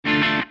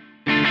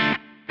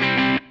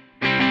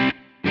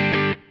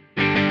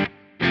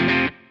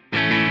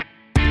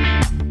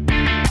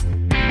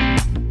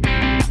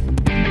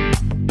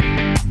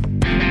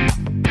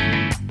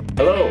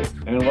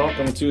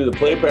welcome to the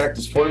Play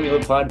Practice Formula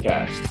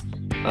Podcast.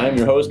 I'm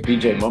your host,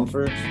 BJ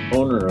Mumford,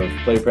 owner of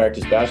Play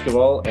Practice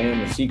Basketball and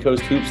the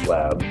Seacoast Hoops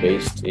Lab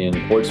based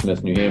in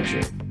Portsmouth, New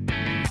Hampshire.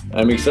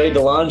 I'm excited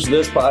to launch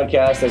this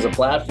podcast as a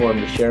platform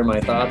to share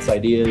my thoughts,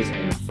 ideas,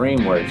 and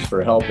frameworks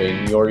for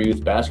helping your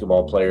youth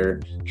basketball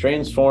player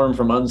transform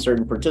from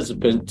uncertain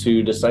participant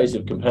to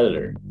decisive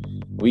competitor.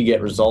 We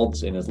get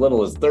results in as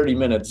little as 30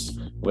 minutes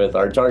with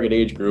our target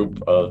age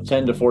group of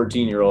 10 to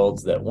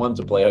 14-year-olds that want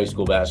to play high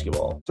school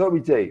basketball. So,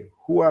 Vijay,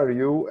 who are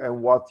you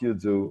and what you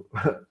do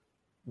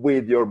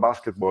with your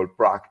basketball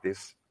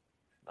practice?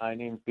 My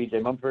name's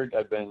BJ Mumford.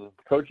 I've been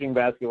coaching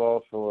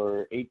basketball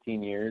for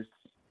 18 years,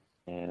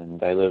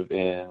 and I live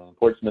in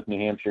Portsmouth, New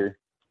Hampshire,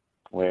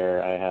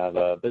 where I have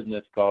a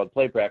business called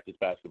Play Practice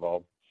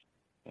Basketball,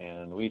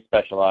 and we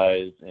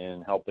specialize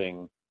in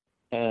helping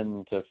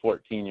 10 to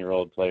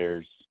 14-year-old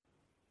players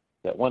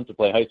that want to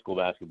play high school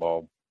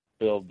basketball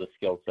build the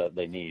skill set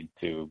they need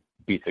to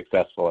be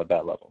successful at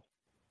that level.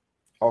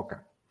 Okay.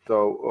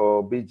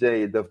 So,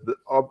 BJ,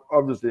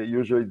 obviously,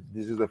 usually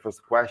this is the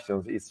first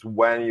question. It's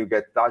when you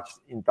get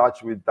in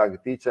touch with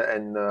TAGteach,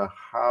 and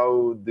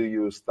how do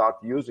you start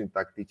using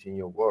TAGteach in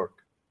your work?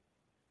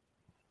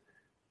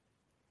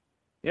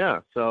 Yeah,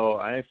 so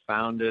I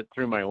found it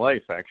through my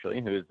wife,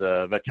 actually, who's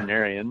a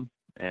veterinarian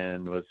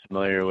and was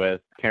familiar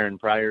with Karen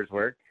Pryor's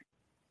work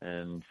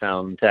and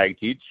found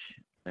TAGteach.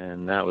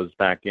 And that was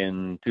back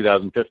in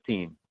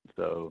 2015,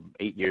 so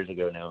 8 years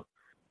ago now.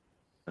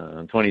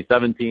 In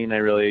 2017, I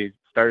really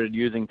started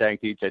using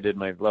TAGteach. I did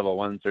my level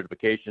 1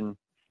 certification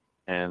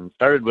and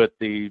started with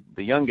the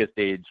youngest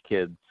age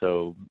kids,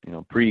 so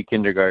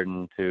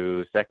pre-kindergarten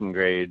to second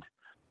grade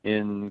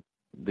in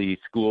the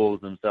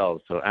schools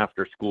themselves. So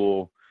after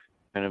school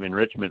kind of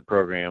enrichment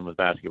program with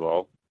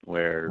basketball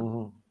where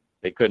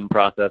they couldn't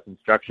process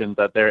instructions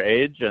at their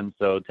age, and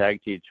so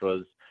TAGteach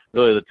was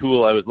really the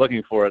tool I was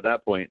looking for at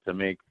that point to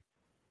make,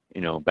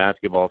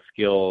 basketball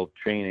skill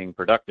training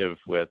productive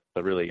with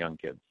the really young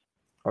kids.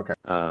 Okay.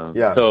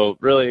 So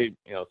really,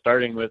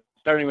 starting with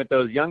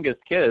those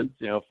youngest kids,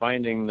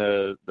 finding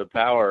the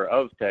power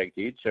of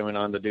TAGteach, I went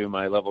on to do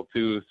my level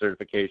 2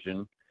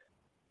 certification,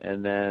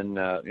 and then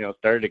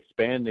started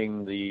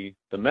expanding the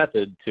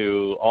method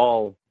to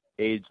all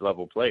age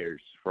level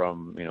players,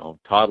 from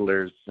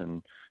toddlers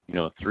and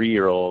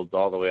 3-year-olds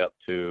all the way up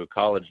to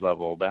college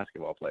level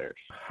basketball players.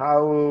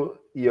 How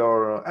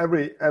your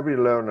every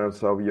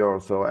learners of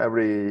yours, so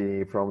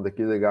every from the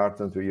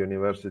kindergarten to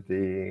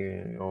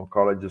university or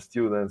college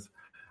students,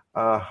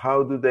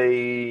 how do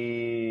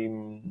they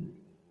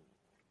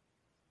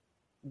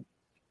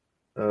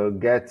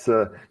get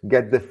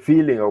the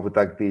feeling of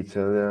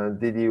TAGteach?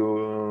 Did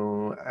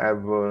you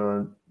have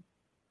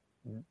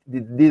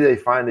did they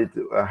find it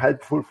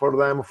helpful for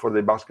them for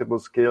the basketball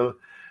skill?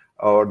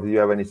 Or do you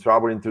have any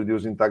trouble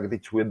introducing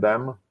TAGteach with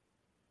them?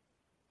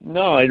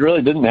 No, I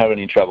really didn't have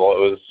any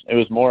trouble. It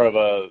was more of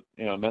a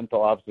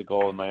mental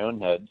obstacle in my own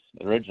head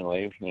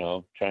originally.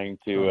 Trying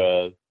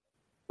to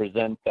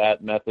present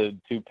that method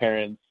to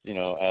parents,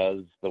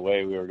 as the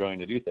way we were going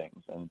to do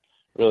things. And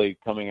really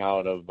coming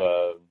out of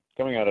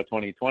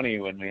 2020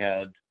 when we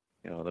had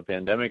the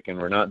pandemic and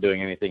we're not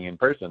doing anything in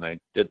person, I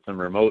did some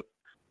remote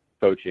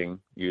coaching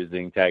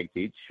using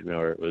TAGteach,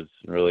 where it was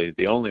really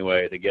the only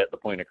way to get the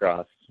point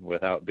across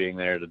without being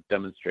there to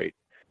demonstrate.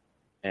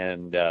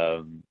 And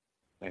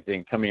I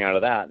think coming out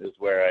of that is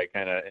where I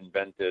kind of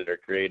invented or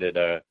created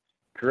a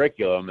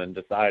curriculum and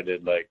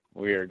decided,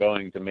 we are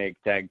going to make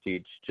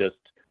TAGteach just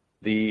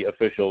the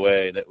official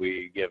way that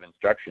we give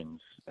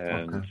instructions.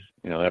 And,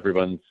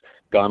 everyone's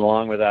gone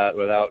along with that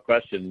without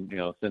question,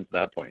 since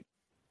that point.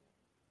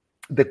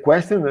 The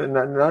question,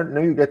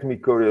 now you get me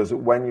curious,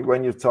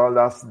 when you told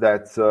us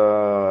that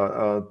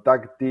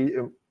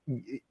TAGteach,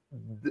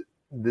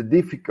 the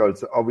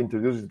difficulty of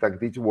introducing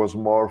TAGteach was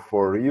more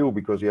for you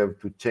because you have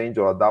to change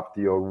or adapt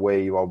your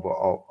way of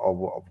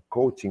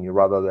coaching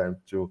rather than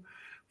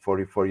for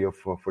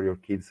your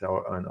kids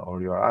or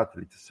your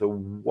athletes. So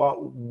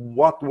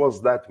what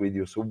was that with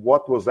you? So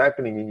what was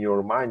happening in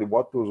your mind?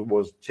 What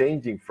was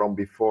changing from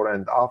before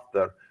and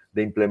after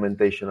the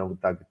implementation of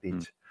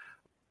TAGteach?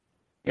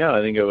 Yeah,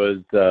 I think it was,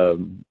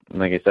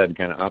 like I said,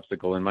 kind of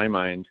obstacle in my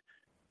mind.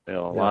 A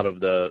lot of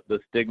the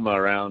stigma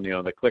around,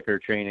 the clicker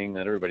training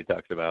that everybody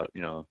talks about.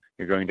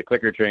 You're going to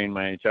clicker train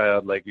my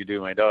child like you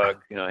do my dog.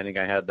 I think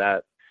I had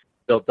that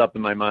built up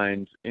in my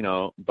mind.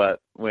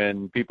 But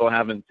when people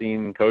haven't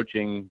seen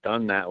coaching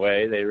done that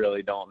way, they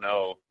really don't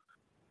know.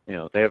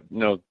 They have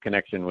no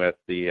connection with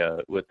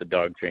the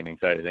dog training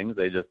side of things.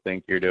 They just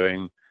think you're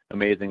doing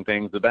amazing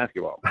things with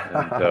basketball.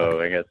 And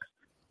so I guess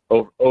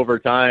over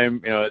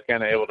time, it's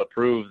kind of able to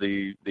prove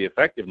the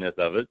effectiveness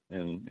of it.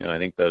 And, I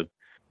think the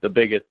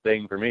biggest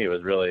thing for me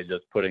was really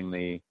just putting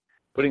the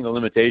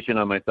limitation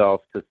on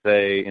myself to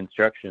say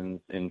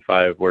instructions in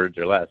 5 words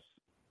or less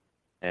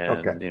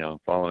and,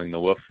 following the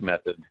WOOF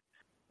method.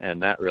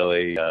 And that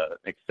really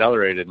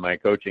accelerated my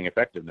coaching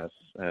effectiveness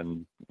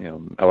and,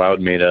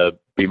 allowed me to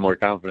be more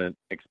confident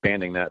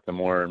expanding that to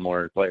more and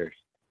more players.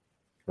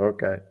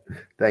 Okay,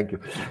 thank you.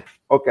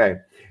 Okay,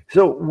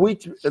 so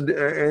which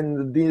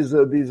and these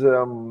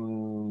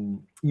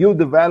you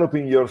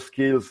developing your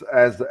skills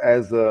as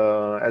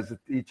a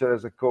teacher,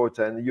 as a coach,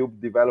 and you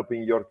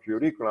developing your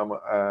curriculum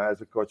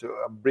as a coach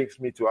brings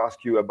me to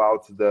ask you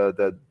about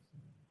the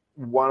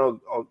one of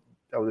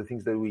the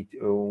things that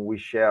we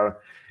share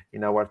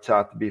in our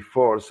chat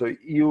before. So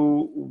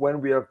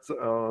when we are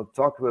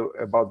talking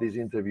about this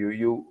interview,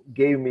 you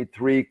gave me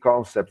three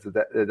concepts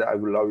that I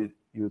would love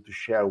you to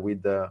share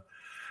with the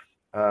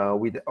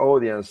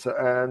audience.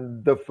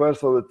 And the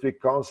first of the three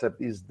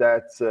concepts is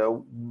that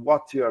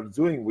what you are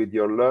doing with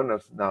your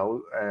learners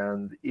now,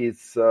 and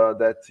it's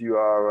that you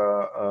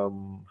are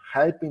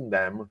helping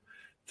them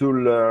to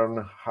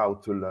learn how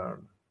to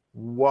learn.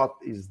 What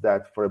is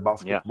that for a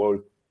basketball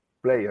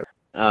player?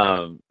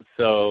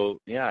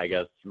 I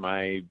guess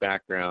my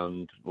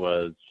background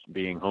was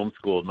being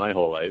homeschooled my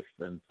whole life,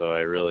 and so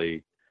I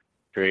really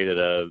created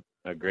a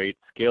great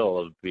skill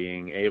of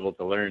being able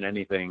to learn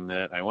anything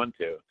that I want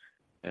to.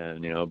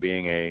 And,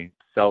 being a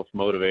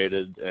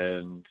self-motivated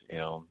and,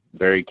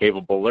 very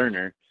capable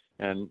learner.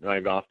 And I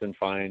often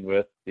find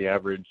with the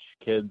average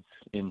kids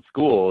in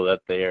school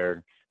that they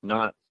are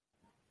not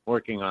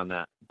working on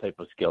that type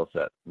of skill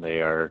set.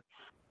 They are,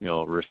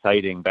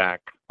 reciting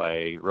back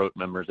by rote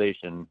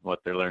memorization what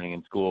they're learning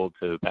in school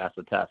to pass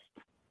a test.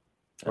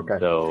 Okay.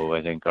 And so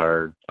I think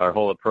our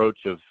whole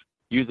approach of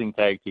using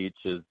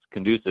TAGteach is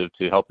conducive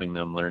to helping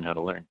them learn how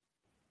to learn.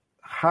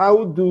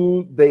 How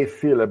do they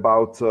feel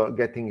about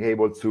getting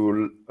able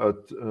to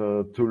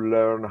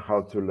learn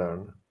how to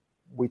learn?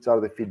 Which are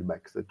the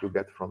feedbacks that you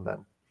get from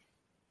them?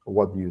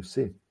 What do you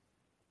see?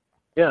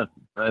 Yeah,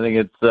 I think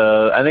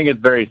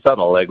it's very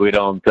subtle. Like we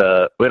don't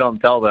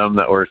tell them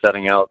that we're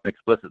setting out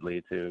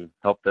explicitly to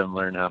help them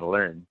learn how to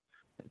learn.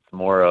 It's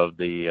more of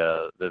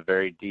the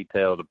very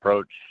detailed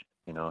approach.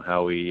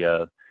 How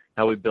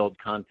we build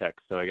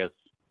context. So I guess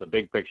the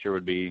big picture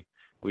would be,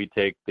 we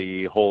take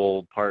the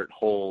whole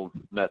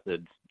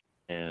method,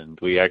 and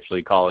we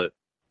actually call it,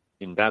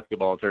 in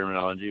basketball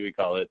terminology, we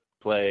call it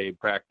play,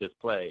 practice,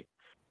 play,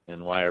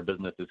 and why our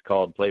business is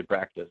called Play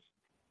Practice.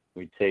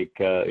 We take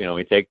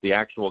the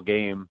actual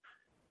game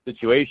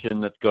situation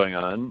that's going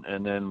on,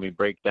 and then we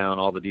break down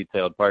all the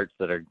detailed parts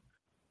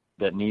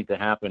that need to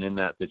happen in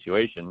that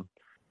situation,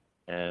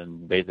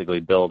 and basically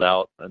build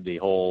out the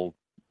whole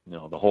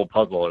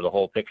puzzle or the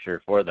whole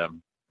picture for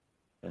them.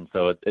 And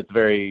so it's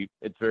very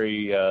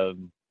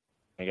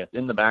I guess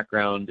in the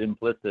background,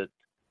 implicit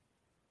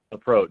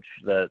approach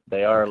that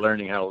they are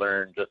learning how to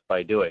learn just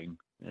by doing,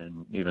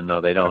 and even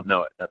though they don't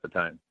know it at the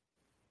time.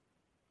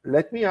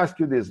 Let me ask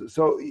you this.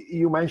 So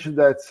you mentioned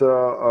that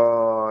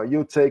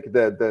you take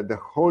the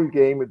whole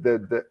game,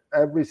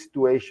 every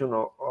situation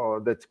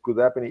that could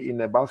happen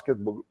in a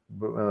basketball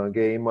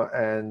game,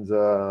 and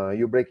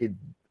you break it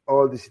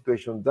all the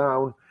situation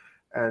down,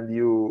 and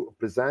you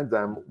present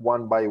them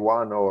one by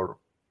one, or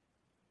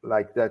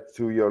like that,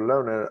 to your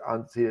learners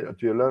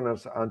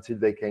until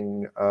they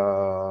can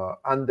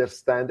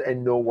understand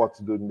and know what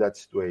to do in that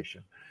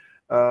situation.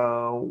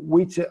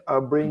 Which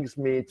brings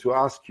me to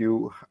ask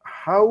you,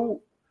 how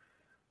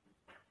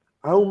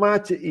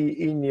much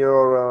in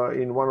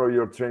one of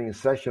your training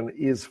session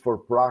is for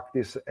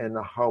practice and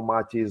how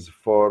much is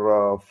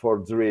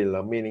for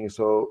drill? Meaning,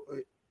 so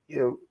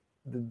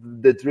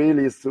the drill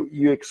is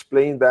you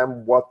explain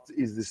them what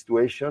is the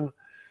situation,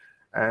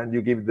 and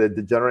you give the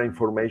general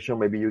information.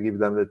 Maybe you give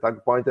them the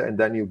tag pointer, and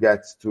then you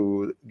get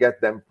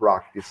them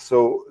practice.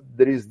 So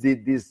there is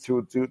these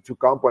two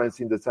components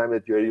in the time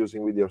that you are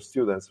using with your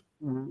students.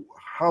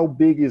 How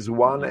big is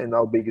one and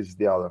how big is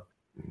the other?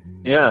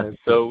 Yeah,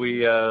 so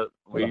we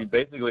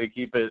basically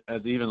keep it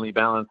as evenly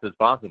balanced as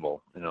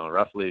possible,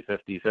 roughly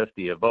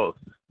 50-50 of both.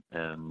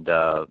 And,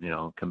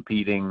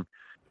 competing,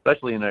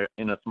 especially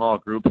in a small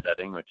group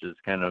setting, which is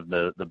kind of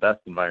the best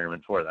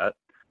environment for that.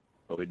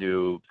 But we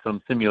do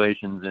some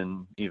simulations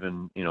in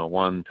even,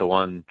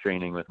 one-to-one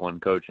training with one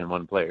coach and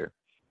one player.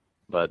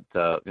 But,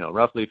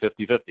 roughly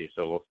 50-50.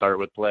 So we'll start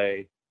with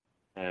play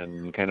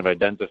and kind of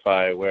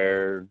identify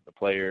where the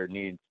player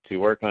needs to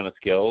work on a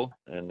skill,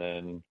 and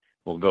then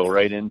we'll go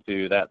right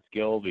into that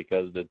skill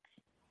because it's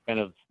kind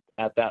of,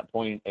 at that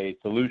point, a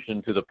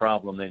solution to the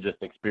problem they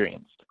just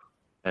experienced.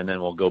 And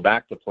then we'll go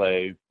back to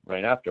play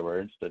right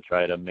afterwards to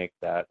try to make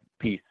that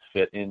piece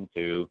fit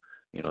into,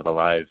 the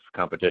live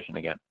competition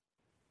again.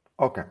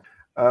 Okay.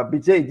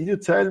 BJ, did you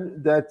tell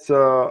that,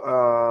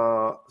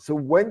 so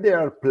when they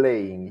are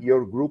playing,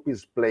 your group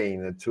is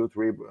playing 2,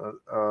 3,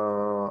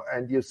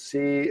 and you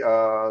see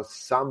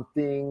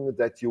something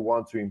that you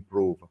want to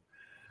improve,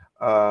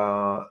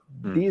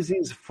 this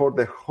is for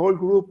the whole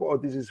group, or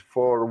this is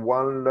for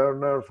one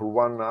learner, for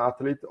one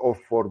athlete, or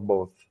for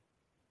both?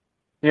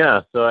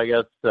 Yeah, so I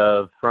guess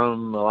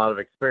from a lot of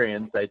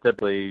experience, I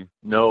typically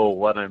know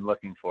what I'm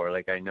looking for.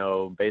 Like I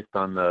know based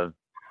on the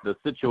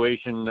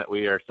situation that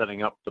we are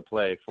setting up to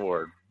play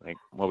for, like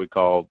what we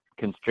call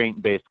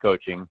constraint-based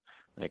coaching.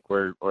 Like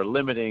we're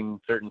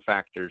limiting certain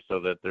factors so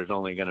that there's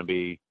only going to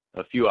be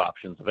a few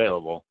options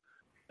available.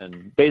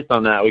 And based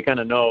on that, we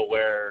kind of know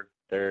where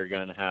they're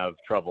going to have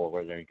trouble,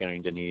 where they're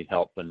going to need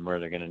help, and where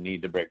they're going to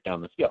need to break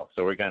down the skill.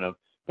 So we kind of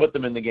put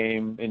them in the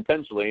game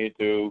intentionally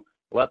to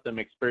let them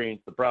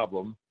experience the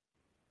problem,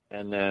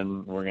 and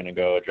then we're going to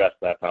go address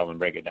that problem and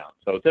break it down.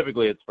 So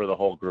typically it's for the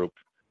whole group.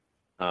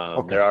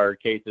 There are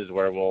cases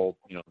where we'll,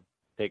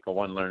 take a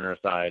one learner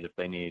aside if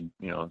they need,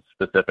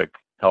 specific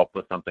help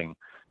with something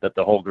that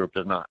the whole group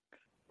does not.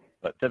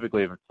 But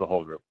typically it's the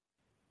whole group.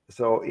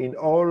 So in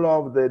all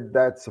of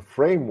that's a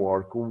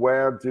framework,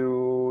 where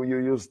do you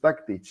use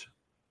TAGteach?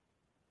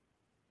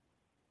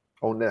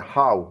 On the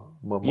how?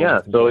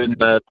 So in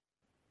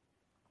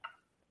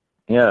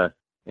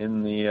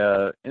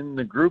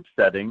the group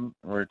setting,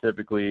 we're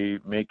typically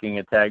making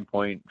a tag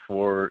point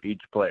for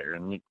each player,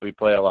 and we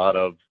play a lot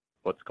of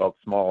what's called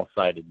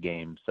small-sided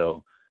games.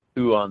 So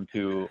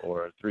 2-on-2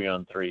 or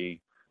 3-on-3.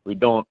 We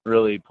don't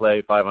really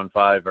play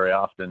 5-on-5 very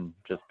often,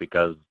 just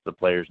because the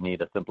players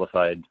need a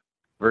simplified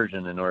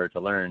version in order to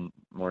learn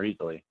more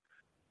easily.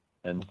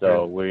 And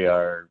so we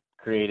are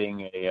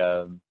creating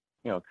a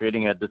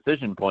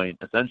decision point,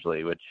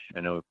 essentially, which I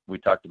know we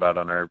talked about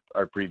on our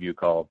preview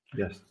call.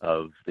 Yes.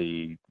 Of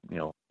the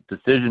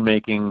decision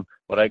making,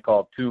 what I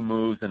call 2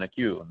 moves and a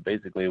cue. And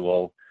basically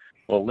we'll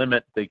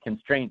limit the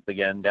constraints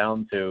again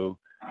down to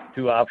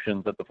 2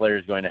 options that the player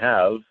is going to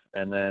have,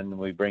 and then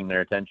we bring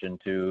their attention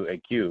to a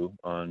cue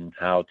on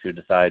how to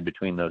decide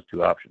between those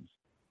 2 options.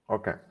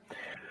 Okay.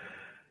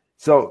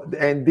 So,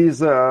 and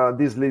this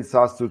leads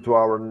us to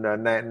our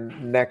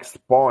next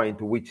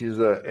point, which is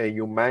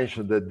you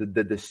mentioned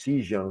the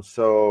decision.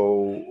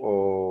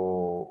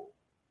 So,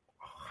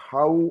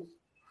 how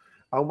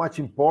much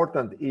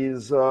important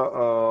is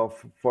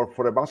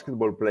for a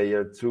basketball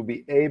player to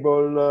be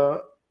able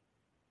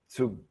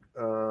to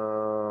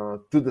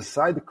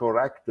decide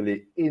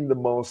correctly in the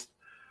most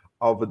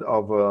of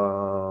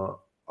the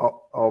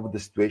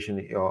situation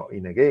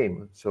in a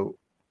game? So.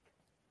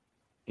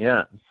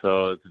 Yeah,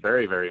 so it's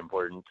very, very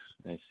important.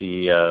 I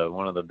see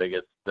one of the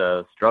biggest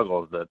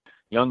struggles that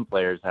young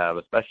players have,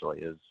 especially,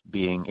 is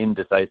being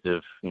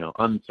indecisive,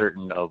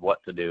 uncertain of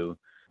what to do,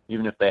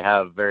 even if they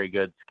have very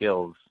good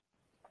skills,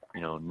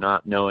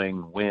 not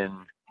knowing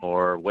when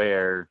or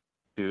where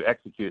to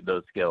execute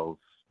those skills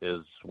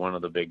is one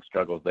of the big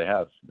struggles they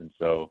have. And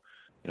so,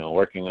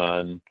 working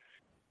on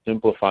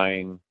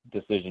simplifying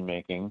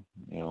decision-making,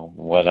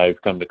 what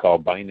I've come to call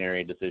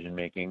binary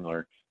decision-making,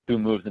 or 2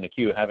 moves in a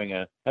cue, having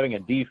a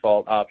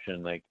default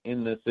option, like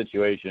in this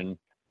situation,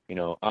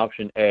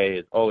 option A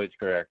is always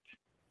correct.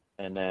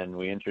 And then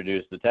we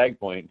introduce the tag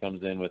point,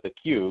 comes in with a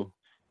cue,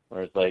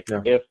 where it's like,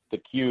 if the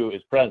cue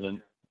is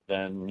present,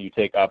 then you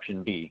take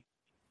option B.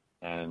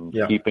 And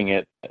keeping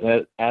it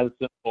as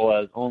simple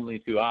as only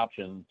 2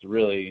 options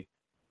really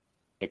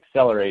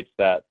accelerates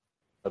that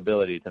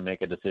ability to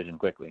make a decision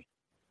quickly.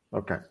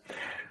 Okay.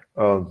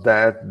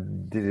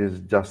 This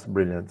is just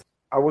brilliant.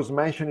 I was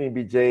mentioning,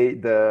 BJ,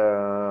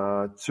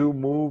 the 2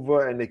 move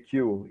and a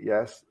cue.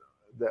 Yes,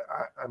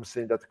 I'm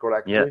saying that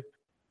correctly. Yeah.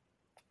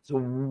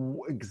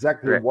 So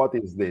exactly Correct. What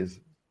is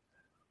this?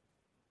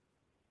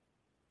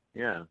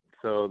 Yeah.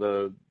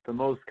 So the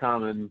most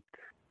common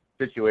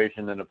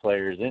situation that a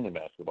player is in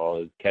basketball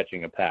is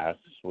catching a pass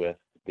with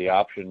the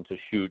option to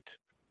shoot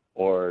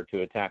or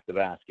to attack the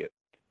basket.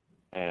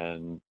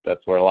 And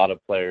that's where a lot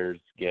of players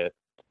get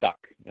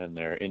stuck, and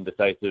they're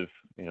indecisive.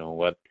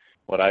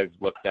 What I've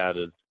looked at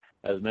is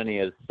as many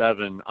as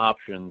 7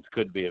 options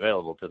could be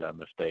available to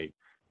them if they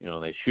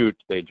shoot,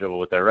 they dribble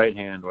with their right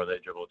hand, or they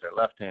dribble with their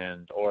left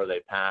hand, or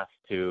they pass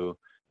to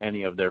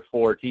any of their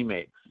 4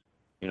 teammates.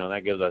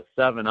 That gives us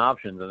 7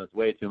 options, and it's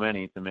way too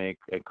many to make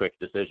a quick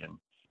decision.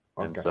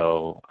 Okay. And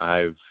so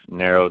I've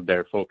narrowed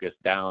their focus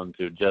down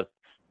to just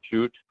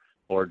shoot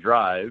or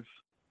drive.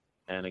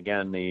 And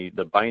again, the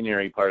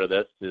binary part of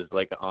this is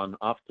like an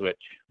on-off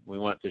switch. We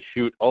want to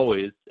shoot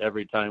always,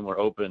 every time we're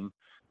open,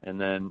 and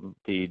then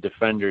the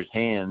defender's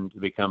hand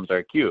becomes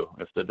our cue.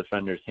 If the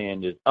defender's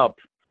hand is up,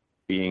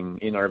 being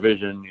in our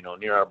vision,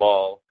 near our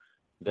ball,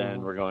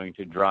 then we're going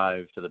to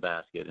drive to the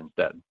basket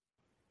instead.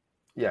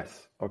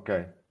 Yes.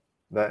 Okay.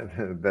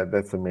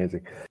 That's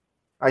amazing.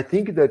 I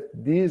think that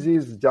this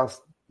is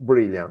just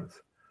brilliant,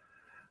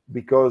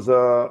 because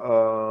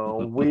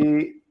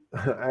we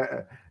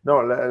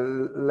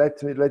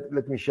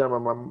let me share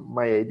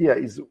my idea.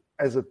 Is,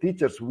 as a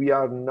teachers, we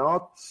are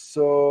not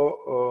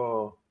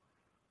so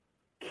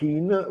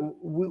keen.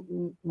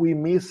 We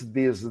miss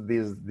this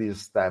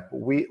step.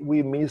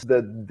 We miss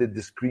the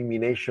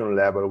discrimination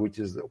level, which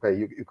is okay.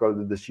 You call it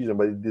the decision,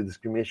 but the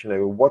discrimination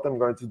level. What I'm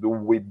going to do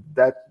with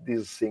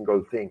this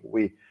single thing?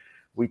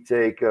 We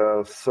take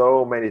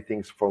so many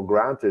things for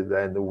granted,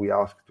 and we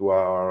ask to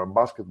our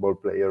basketball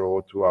player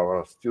or to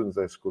our students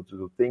at school to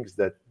do things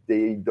that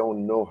they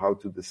don't know how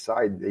to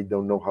decide. They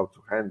don't know how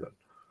to handle.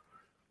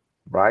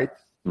 Right?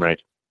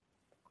 Right.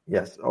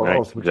 Yes. Right.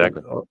 Also,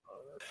 exactly.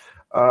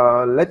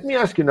 Let me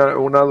ask you a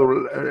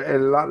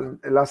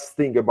last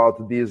thing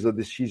about this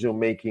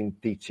decision-making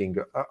teaching.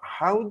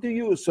 How do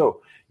you?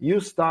 So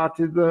you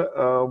started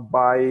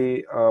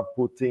by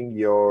putting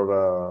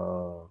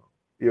your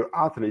your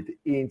athlete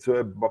into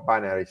a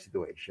binary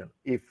situation.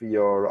 If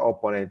your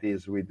opponent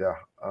is as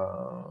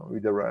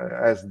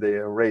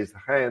the raised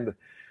hand,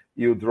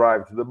 you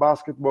drive to the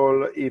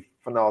basketball. If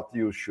not,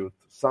 you shoot,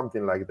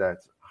 something like that.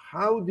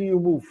 How do you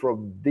move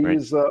from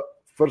this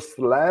first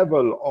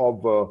level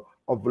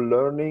of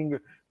learning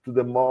to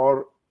the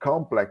more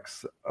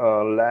complex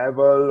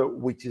level,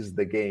 which is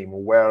the game,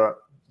 where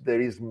there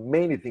is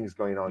many things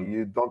going on?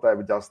 You don't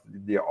have just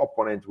the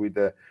opponent with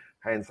the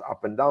hands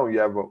up and down. You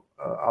have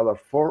other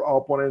 4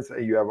 opponents,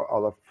 and you have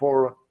other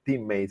 4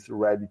 teammates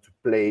ready to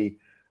play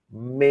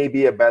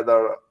maybe a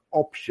better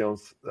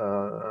options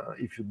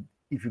if you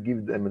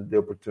give them the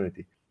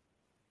opportunity.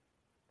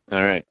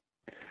 All right.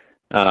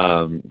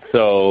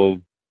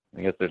 So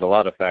I guess there's a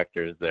lot of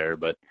factors there,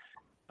 but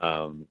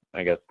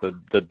I guess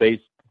the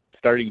base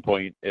starting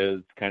point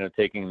is kind of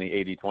taking the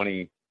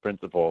 80-20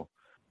 principle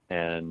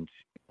and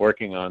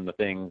working on the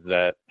things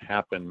that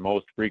happen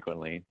most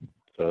frequently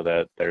so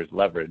that there's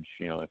leverage.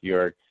 If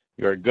you're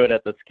good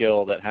at the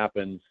skill that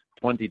happens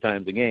 20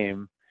 times a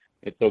game,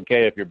 it's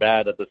okay if you're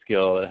bad at the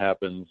skill that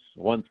happens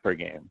once per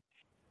game,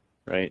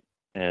 right?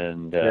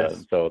 And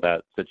so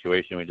that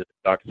situation we just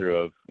talked through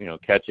of,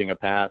 catching a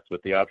pass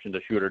with the option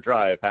to shoot or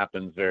drive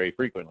happens very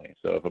frequently.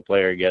 So if a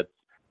player gets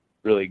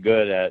really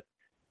good at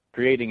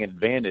creating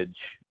advantage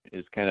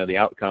is kind of the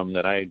outcome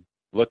that I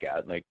look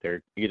at. Like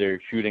they're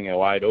either shooting a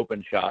wide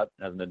open shot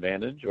as an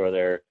advantage, or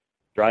they're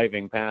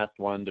driving past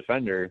one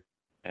defender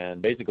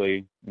and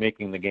basically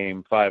making the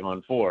game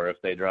 5-on-4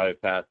 if they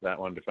drive past that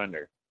one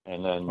defender.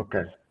 And then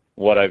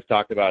what I've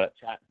talked about at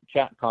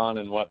ChatCon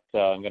and what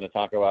I'm going to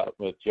talk about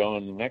with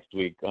Joan next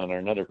week on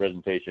another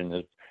presentation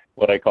is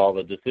what I call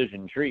the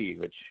decision tree,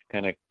 which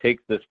kind of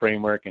takes this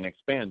framework and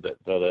expands it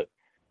so that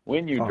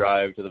when you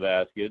drive to the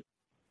basket,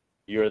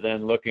 you're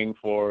then looking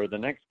for the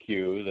next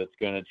cue that's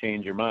going to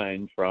change your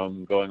mind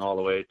from going all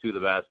the way to the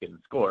basket and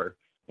score.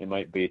 It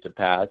might be to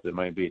pass. It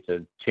might be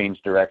to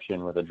change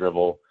direction with a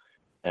dribble.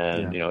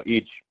 And,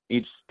 each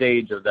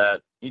stage of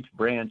that, each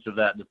branch of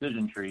that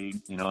decision tree,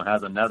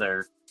 has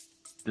another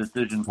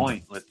decision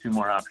point with 2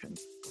 more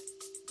options.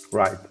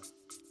 Right.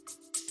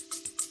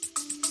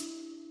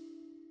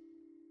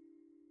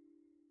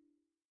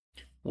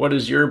 What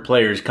is your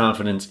player's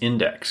confidence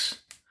index?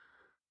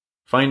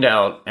 Find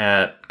out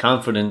at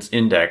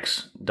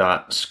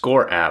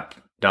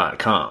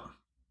confidenceindex.scoreapp.com.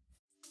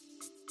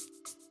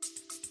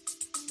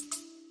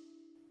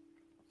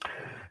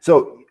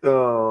 So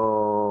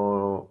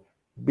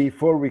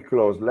before we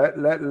close, let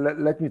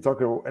me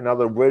talk about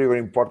another very, very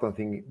important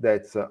thing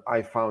that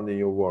I found in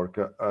your work,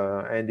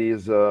 and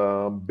is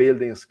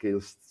building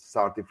skills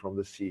starting from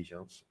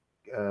decisions.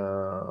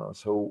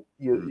 So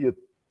you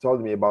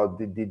told me about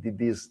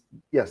this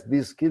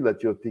skill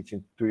that you're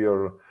teaching to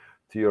your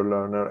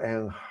learner,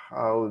 and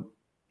how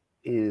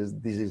this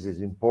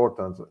is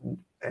important,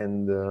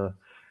 and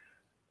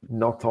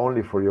not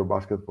only for your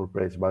basketball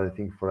players, but I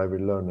think for every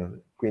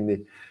learner.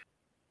 Quindi,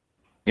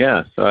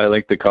 yeah, so I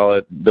like to call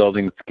it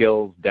building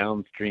skills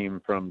downstream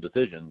from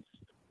decisions.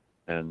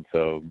 And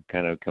so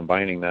kind of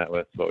combining that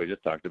with what we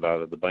just talked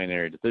about of the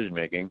binary decision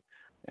making,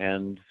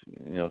 and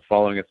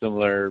following a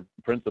similar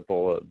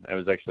principle. I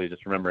was actually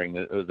just remembering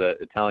that it was an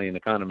Italian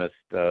economist,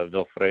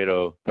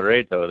 Vilfredo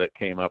Pareto, that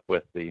came up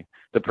with the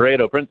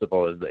Pareto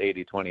principle is the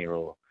 80-20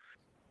 rule.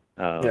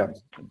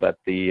 But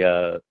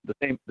the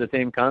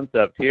same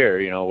concept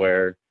here,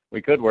 where we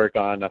could work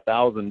on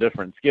 1,000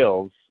 different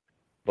skills,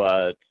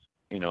 but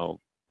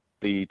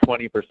the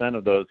 20%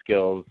 of those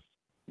skills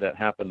that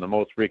happen the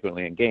most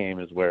frequently in game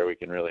is where we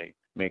can really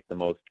make the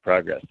most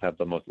progress, have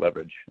the most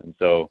leverage. And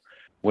so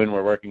when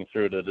we're working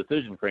through the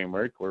decision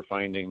framework, we're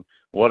finding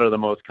what are the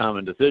most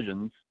common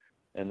decisions,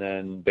 and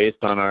then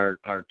based on our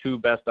 2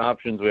 best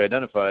options we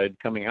identified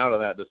coming out of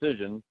that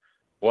decision,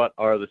 what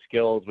are the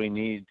skills we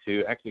need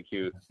to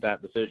execute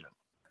that decision.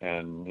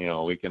 And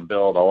we can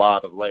build a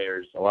lot of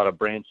layers, a lot of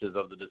branches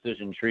of the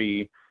decision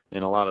tree,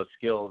 and a lot of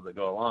skills that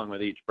go along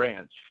with each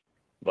branch.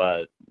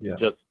 But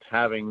just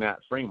having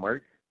that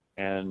framework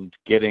and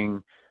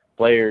getting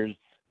players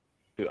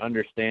to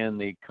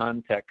understand the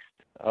context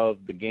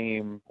of the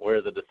game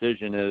where the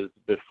decision is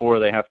before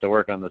they have to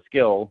work on the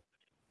skill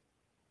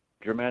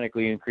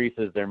dramatically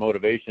increases their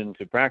motivation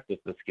to practice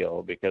the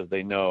skill, because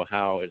they know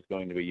how it's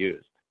going to be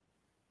used.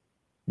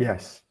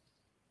 Yes,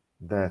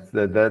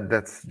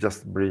 that's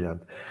just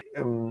brilliant.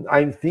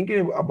 I'm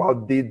thinking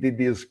about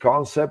this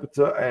concept,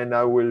 and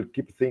I will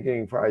keep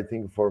thinking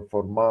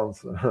for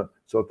months.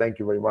 So thank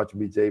you very much,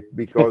 BJ,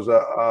 because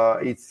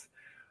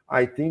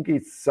I think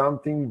it's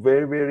something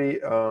very, very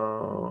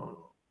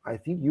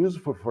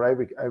useful for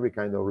every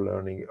kind of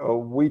learning.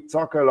 We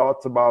talk a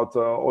lot about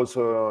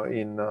also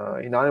in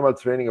animal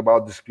training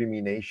about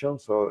discrimination.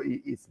 So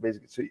it's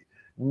basically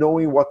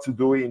knowing what to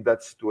do in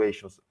that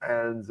situations,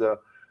 and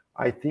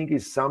I think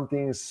it's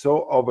something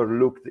so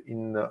overlooked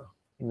in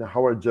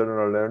our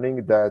general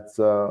learning that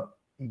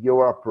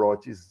your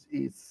approach is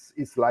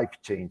life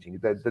changing.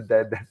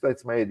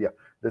 That's my idea.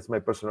 That's my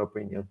personal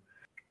opinion.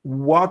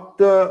 Let's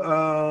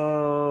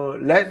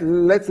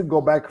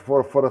go back for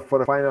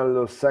a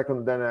final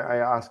second. Then I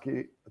ask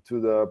you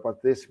to the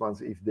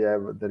participants if there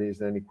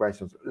is any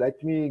questions.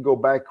 Let me go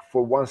back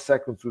for 1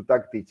 second to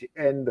TAGteach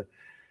and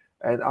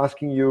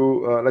asking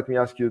you. Let me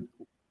ask you,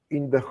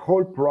 in the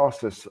whole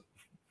process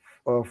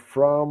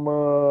from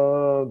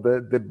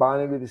the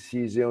binary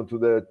decision to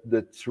the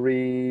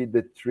three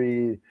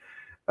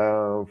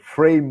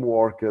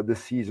framework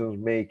decisions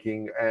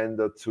making and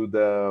to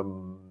the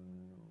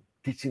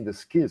teaching the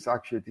skills,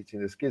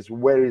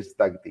 where is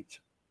TAGteach?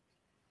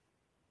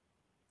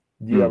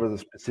 Do you have a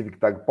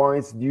specific tag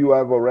points? Do you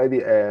have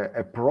already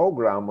a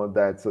program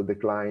that the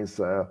clients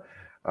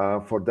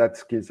for that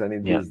skills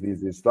and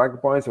these tag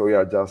points, or you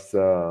are just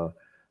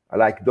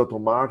like Dr.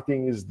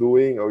 Martin is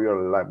doing, or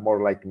you're like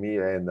more like me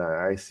and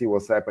I see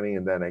what's happening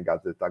and then I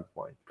got the tag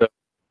point? So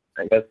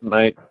I guess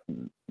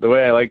the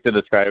way I like to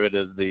describe it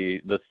is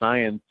the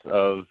science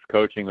of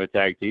coaching with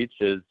TAGteach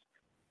is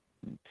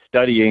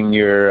studying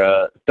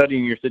your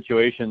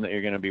situation that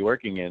you're going to be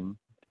working in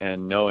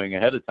and knowing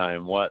ahead of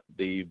time what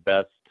the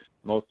best,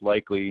 most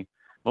likely,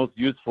 most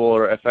useful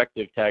or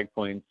effective tag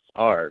points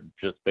are,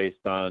 just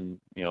based on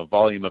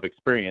volume of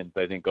experience,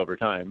 I think, over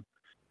time.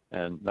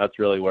 And that's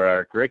really where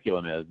our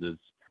curriculum is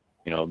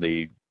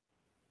the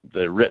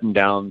written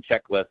down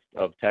checklist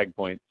of tag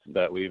points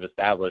that we've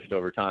established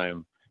over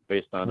time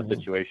based on a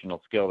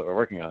situational skill that we're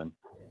working on.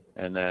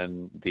 And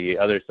then the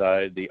other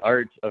side, the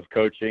art of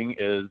coaching,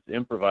 is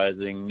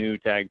improvising new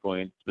tag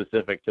points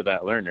specific to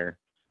that learner.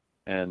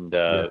 And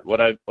what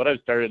I've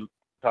started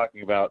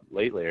talking about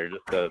lately, or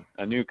just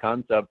a new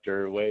concept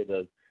or way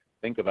to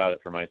think about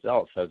it for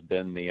myself, has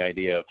been the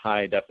idea of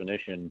high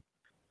definition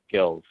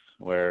skills,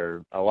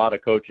 where a lot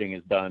of coaching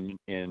is done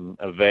in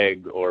a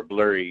vague or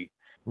blurry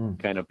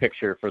kind of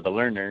picture for the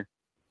learner.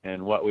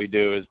 And what we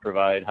do is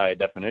provide high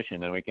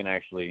definition, and we can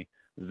actually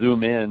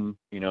zoom in,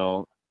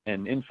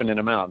 an infinite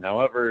amount,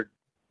 however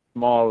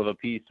small of a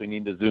piece we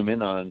need to zoom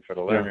in on for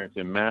the learner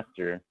to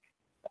master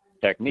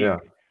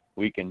technique,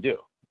 we can do.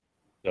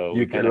 So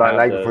you can the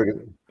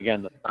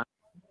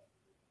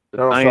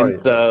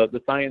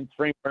science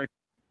framework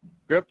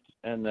script,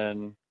 and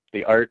then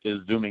the art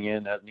is zooming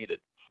in as needed.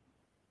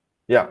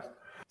 Yeah.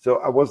 So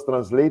I was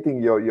translating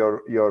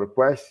your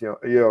question,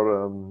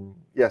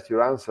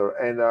 your answer,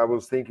 and I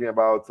was thinking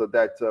about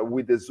that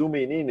with the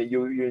zooming in,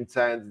 you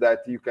intend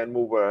that you can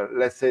move.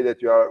 Let's say that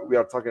we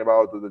are talking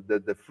about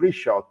the free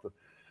shot.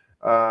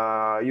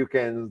 You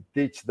can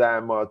teach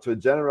them to a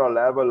general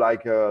level,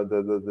 like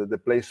the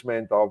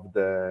placement of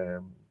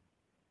the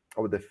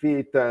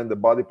feet and the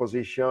body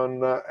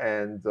position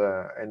and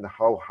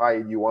how high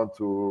you want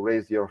to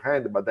raise your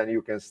hand. But then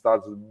you can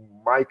start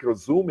micro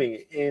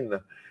zooming in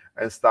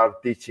and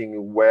start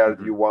teaching where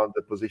you want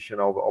the position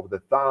of the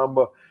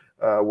thumb,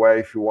 where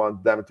if you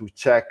want them to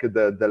check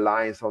the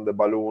lines on the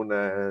balloon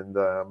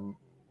and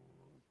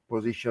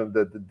position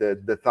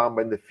the thumb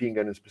and the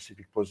finger in a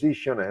specific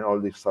position and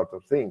all these sort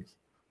of things,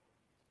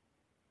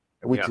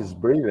 which is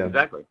brilliant.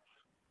 Exactly.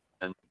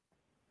 And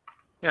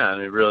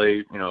it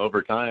really,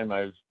 over time,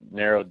 I've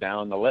narrowed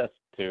down the list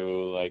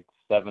to like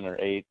 7 or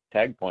 8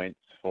 tag points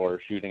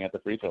for shooting at the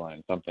free throw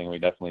line, something we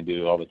definitely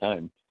do all the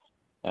time.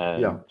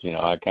 And,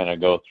 I kind of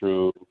go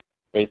through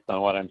based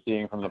on what I'm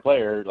seeing from the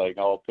player, like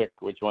I'll pick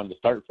which one to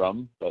start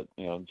from, but,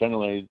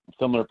 generally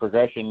similar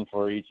progression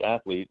for each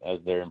athlete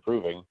as they're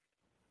improving.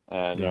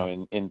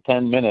 And, in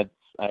 10 minutes,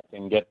 I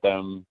can get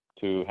them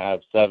to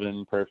have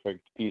 7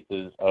 perfect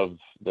pieces of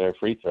their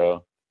free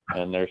throw,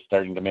 and they're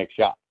starting to make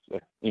shots,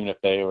 even if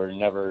they were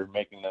never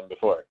making them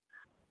before.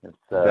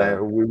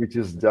 Which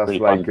is just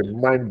like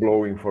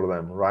mind-blowing for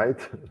them, right?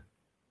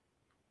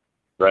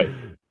 Right.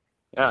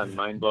 Yeah, and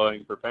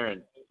mind-blowing for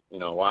parents,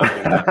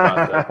 watching that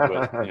process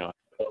with,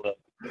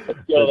 a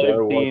skill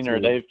they've seen or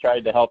they've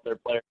tried to help their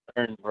player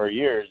learn for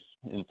years.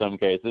 In some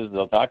cases,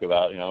 they'll talk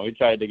about, we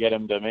tried to get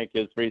him to make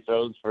his free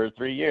throws for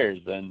 3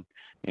 years, and,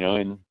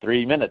 in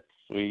 3 minutes,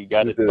 we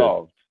got it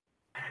solved.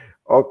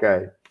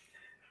 Okay.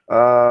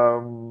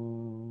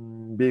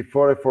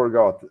 Before I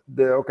forgot,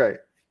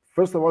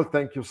 first of all,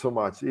 thank you so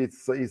much.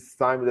 It's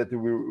time that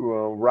we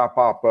wrap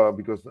up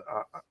because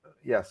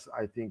yes,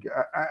 I think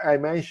I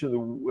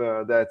mentioned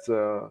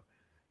that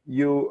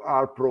you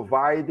are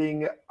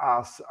providing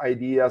us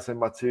ideas and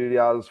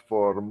materials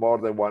for more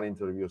than one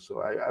interview.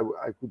 So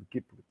I could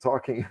keep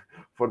talking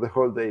for the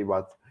whole day,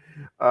 but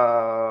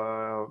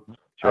I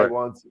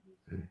want.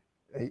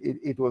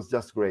 It was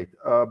just great.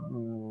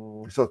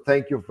 So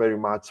thank you very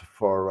much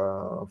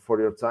for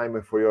your time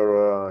and for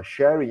your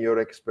sharing your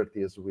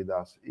expertise with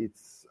us.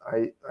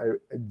 I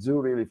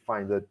do really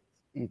find that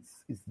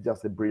it's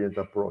just a brilliant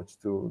approach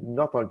to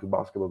not only to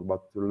basketball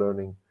but to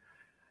learning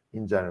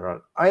in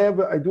general. I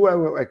do have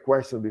a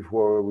question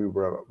before we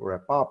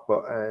wrap up,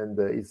 and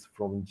it's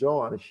from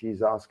Joan.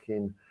 She's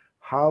asking,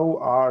 how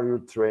are you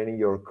training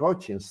your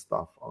coaching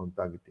staff on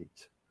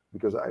TAGteach?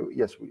 Because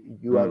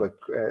you have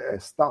a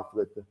staff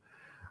that.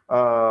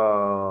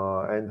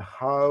 And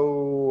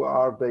how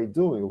are they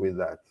doing with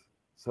that?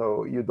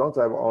 So you don't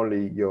have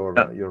only your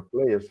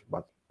players,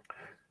 but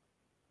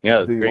Yeah,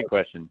 that's a great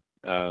question.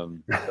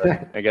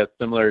 I guess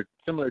similar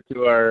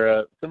to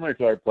our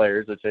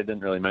players, which I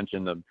didn't really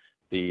mention,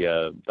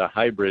 the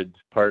hybrid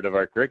part of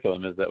our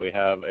curriculum is that we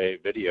have a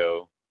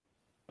video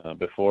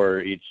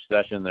before each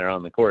session they're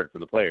on the court for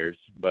the players,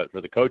 but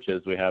for the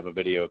coaches we have a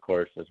video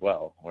course as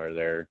well where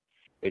they're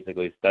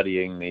basically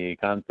studying the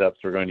concepts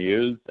we're going to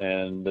use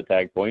and the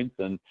tag points,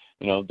 and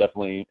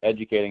definitely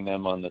educating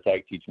them on the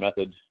TAGteach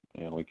method.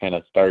 We kind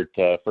of start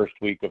first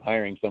week of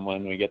hiring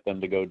someone, we get them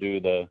to go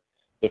do the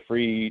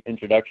free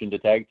introduction to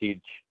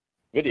TAGteach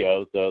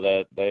video so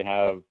that they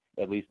have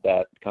at least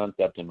that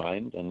concept in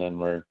mind, and then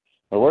we're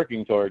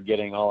working toward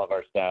getting all of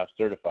our staff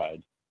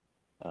certified.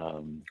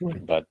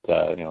 But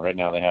right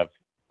now they have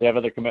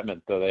other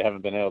commitments, so they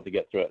haven't been able to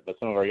get through it. But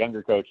some of our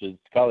younger coaches,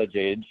 college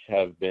age,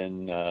 have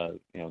been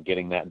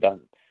getting that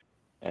done.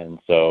 And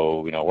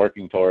so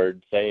working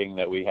toward saying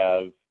that we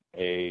have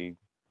a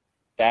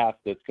staff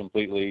that's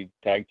completely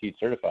TAGteach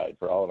certified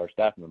for all of our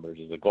staff members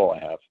is a goal I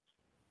have.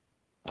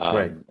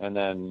 Right. And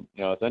then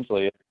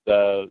essentially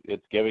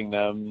it's giving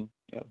them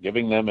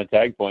a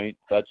tag point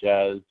such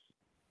as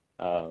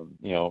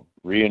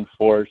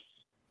reinforce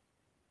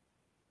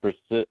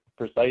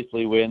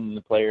precisely when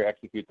the player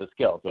executes a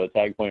skill. So a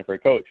tag point for a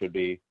coach would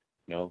be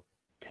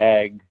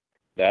tag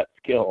that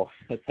skill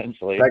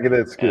essentially. Tag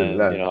that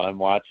skill. And, I'm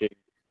watching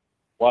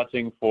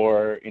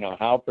for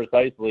how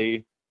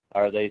precisely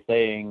are they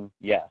saying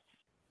yes,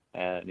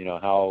 and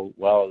how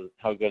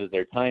good is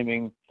their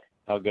timing,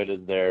 how good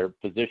is their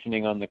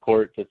positioning on the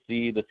court to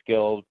see the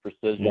skill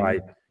precision,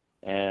 right,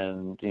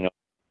 and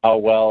how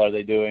well are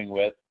they doing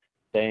with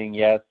saying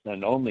yes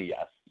and only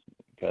yes,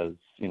 because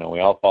we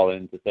all fall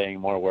into saying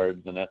more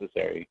words than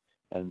necessary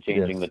and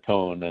changing the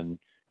tone and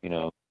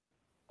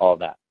all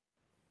that.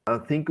 I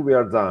think we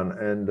are done,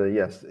 and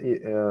yes,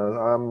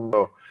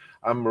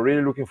 I'm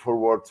really looking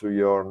forward to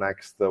your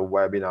next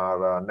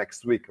webinar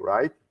next week,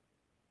 right?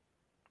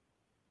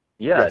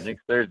 Yeah, yes.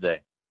 Next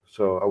Thursday.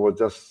 So I will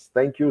just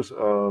thank you,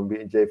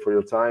 BJ, for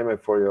your time and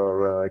for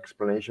your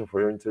explanation,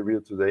 for your interview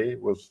today.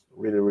 It was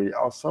really, really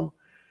awesome.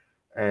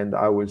 And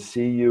I will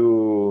see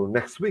you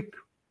next week.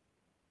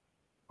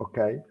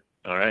 Okay.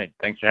 All right.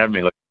 Thanks for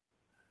having me.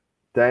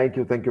 Thank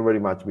you. Thank you very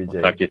much,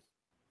 BJ. Talk to you.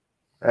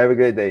 Have a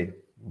great day.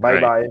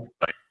 Bye-bye. Right.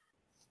 Bye.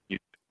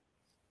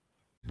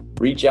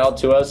 Reach out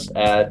to us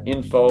at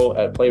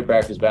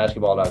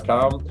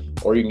info@playpracticebasketball.com,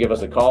 or you can give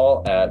us a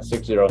call at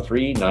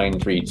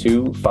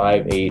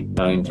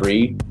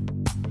 603-932-5893.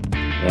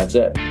 And that's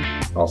it.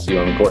 I'll see you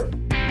on the court.